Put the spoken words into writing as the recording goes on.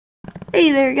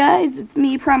Hey there guys, it's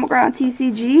me, Primal Ground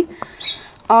TCG.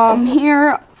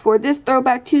 Here for this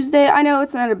Throwback Tuesday. I know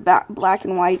it's not a black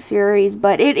and white series,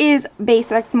 but it is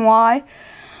base X and Y.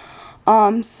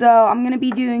 So I'm gonna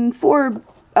be doing 4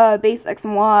 base X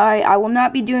and Y. I will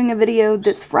not be doing a video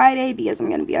this Friday because I'm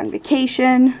gonna be on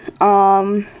vacation.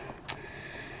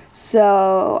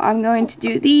 So I'm going to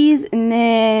do these, and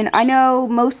then I know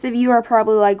most of you are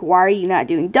probably like, why are you not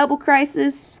doing Double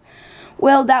Crisis?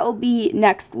 Well, that will be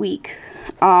next week.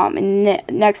 And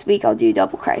next week I'll do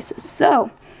Double Crisis.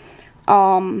 So,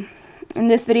 in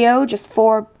this video, just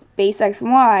 4 base X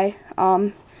and Y.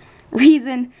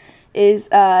 Reason is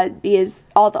because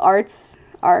all the arts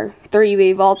are 3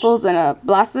 Yveltals and a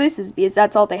Blastoise, is because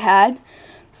that's all they had.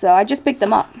 So I just picked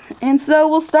them up. And so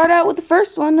we'll start out with the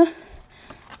first one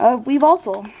of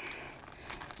Yveltal.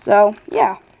 So,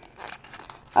 yeah.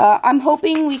 I'm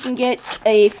hoping we can get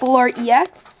a Full Art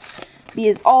EX,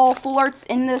 because all Full Arts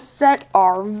in this set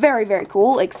are very, very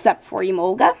cool, except for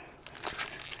Emolga.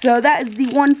 So that is the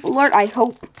one Full Art I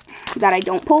hope that I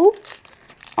don't pull.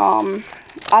 I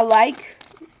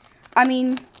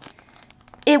mean,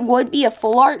 it would be a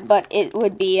Full Art, but it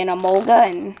would be an Emolga,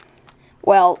 and,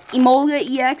 well, Emolga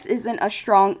EX isn't a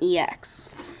strong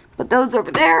EX. Put those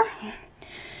over there.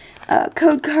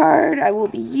 Code card I will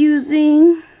be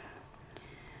using.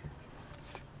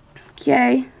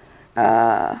 Okay.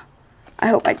 I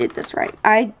hope I did this right.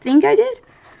 I think I did.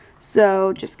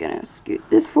 So, just gonna scoot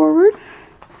this forward.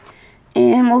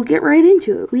 And we'll get right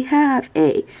into it. We have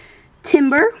a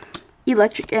Timber,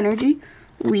 Electric Energy,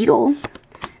 Weedle,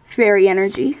 Fairy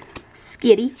Energy,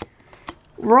 Skitty,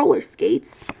 Roller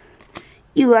Skates,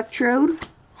 Electrode,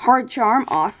 Hard Charm,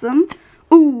 awesome.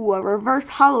 Ooh, a Reverse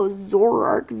Hollow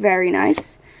Zoroark, very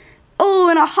nice. Oh,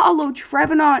 and a Hollow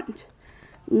Trevenant.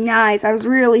 Nice, I was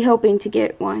really hoping to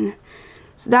get one.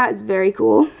 So that is very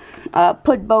cool.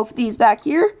 Put both these back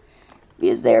here,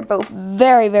 because they're both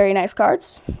very, very nice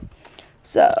cards.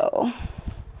 So,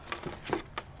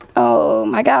 oh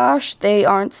my gosh, they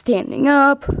aren't standing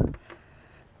up.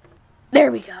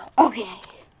 There we go. Okay.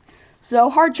 So,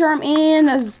 Hard Charm and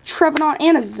a Trevenant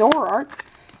and a Zoroark,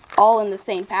 all in the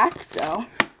same pack. So,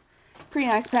 pretty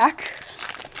nice pack.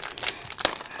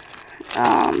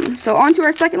 So, on to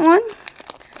our second one.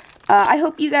 I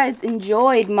hope you guys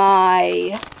enjoyed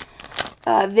my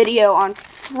video on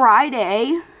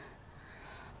Friday.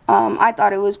 I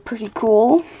thought it was pretty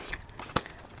cool.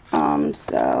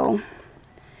 So,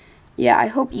 yeah, I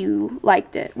hope you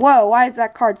liked it. Whoa, why is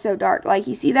that card so dark? Like,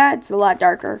 you see that? It's a lot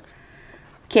darker.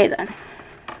 Okay, then.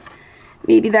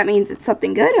 Maybe that means it's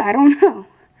something good? I don't know.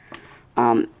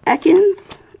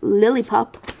 Ekans,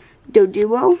 Lillipup,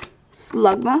 Doduo,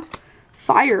 Slugma,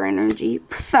 Fire Energy,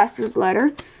 Professor's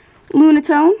Letter,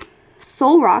 Lunatone,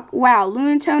 Solrock. Wow,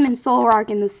 Lunatone and Solrock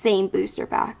in the same booster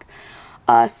pack.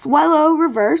 Swellow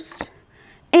Reverse,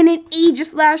 and an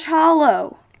Aegislash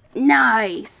Hollow.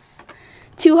 Nice.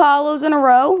 2 hollows in a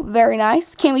row. Very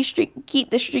nice. Can we keep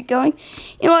the streak going?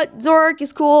 You know what? Zoroark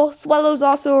is cool. Swellow's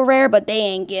also a rare, but they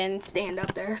ain't getting stand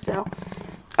up there. So,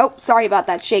 oh, sorry about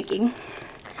that shaking.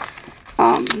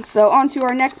 So on to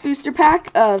our next booster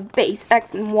pack of base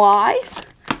X and Y.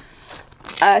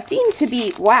 Seem to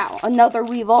be, wow, another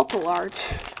Yveltal art,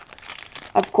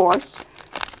 of course.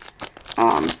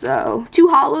 So 2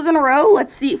 hollows in a row.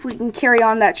 Let's see if we can carry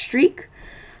on that streak,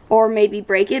 or maybe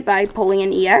break it by pulling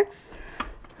an EX.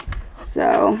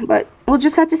 So, but we'll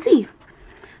just have to see.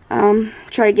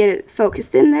 Try to get it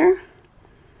focused in there.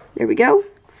 There we go.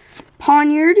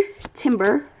 Pawniard,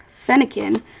 Timber,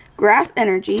 Fennekin, Grass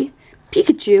Energy,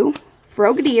 Pikachu,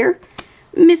 Frogadier,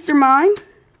 Mr. Mime,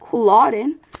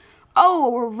 Claudin.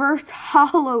 Oh, Reverse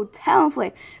Hollow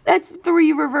Talonflame. That's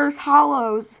 3 Reverse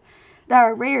Hollows that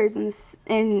are rares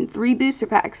in 3 booster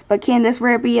packs. But can this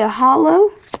rare be a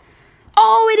hollow?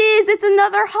 Oh, it is! It's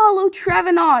another Hollow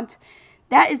Trevenant.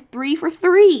 That is 3 for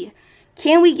 3.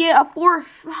 Can we get a 4th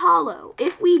hollow?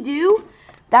 If we do,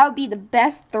 that would be the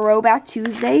best Throwback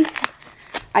Tuesday,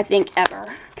 I think,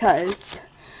 ever. Because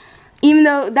even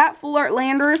though that Full Art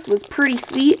Landorus was pretty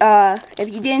sweet, if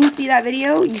you didn't see that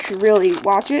video, you should really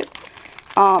watch it.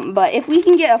 But if we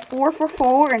can get a 4 for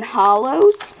 4 in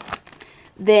hollows,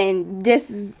 then this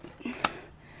is,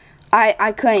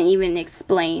 I couldn't even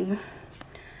explain.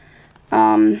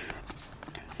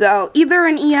 So either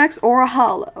an EX or a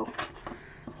hollow.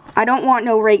 I don't want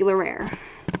no regular rare.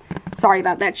 Sorry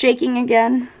about that shaking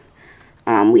again.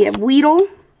 We have Weedle,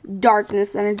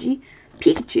 Darkness Energy,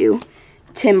 Pikachu,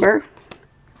 Timber,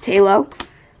 Tailo,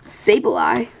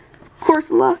 Sableye,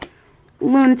 Corsola,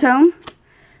 Lunatone,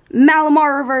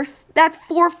 Malamar Reverse. That's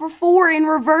 4 for 4 in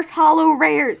reverse hollow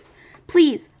rares.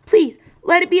 Please, please,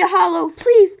 let it be a hollow.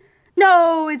 Please.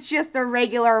 No, it's just a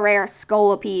regular rare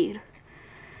Scolipede.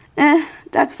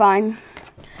 That's fine.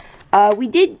 We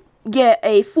did get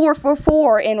a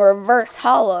 444 in reverse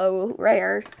hollow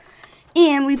rares.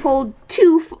 And we pulled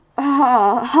 2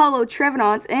 hollow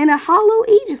Trevenants and a hollow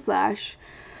Aegislash.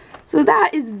 So that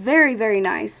is very, very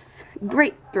nice.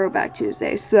 Great Throwback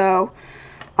Tuesday. So,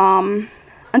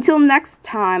 until next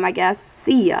time, I guess,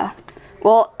 see ya.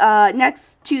 Well,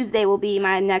 next Tuesday will be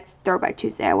my next Throwback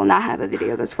Tuesday. I will not have a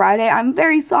video this Friday. I'm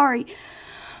very sorry.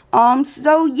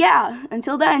 So yeah,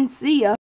 until then, see ya.